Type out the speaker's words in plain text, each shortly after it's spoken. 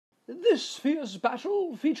This fierce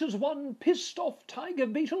battle features one pissed-off tiger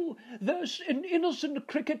beetle versus an innocent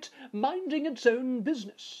cricket minding its own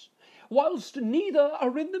business. Whilst neither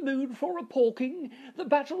are in the mood for a porking, the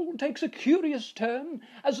battle takes a curious turn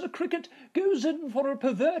as the cricket goes in for a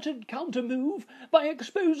perverted counter-move by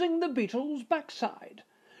exposing the beetle's backside.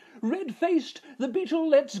 Red-faced, the beetle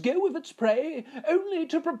lets go of its prey, only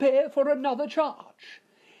to prepare for another charge.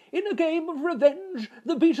 In a game of revenge,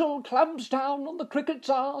 the beetle clamps down on the cricket's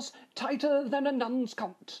arse tighter than a nun's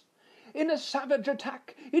cunt. In a savage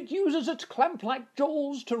attack, it uses its clamp-like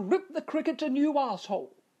jaws to rip the cricket a new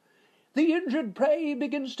arsehole. The injured prey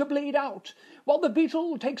begins to bleed out, while the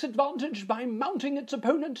beetle takes advantage by mounting its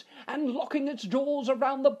opponent and locking its jaws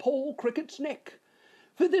around the poor cricket's neck.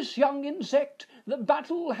 For this young insect, the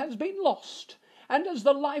battle has been lost, and as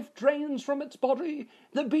the life drains from its body,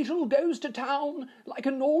 the beetle goes to town like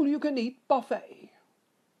an all-you-can-eat buffet.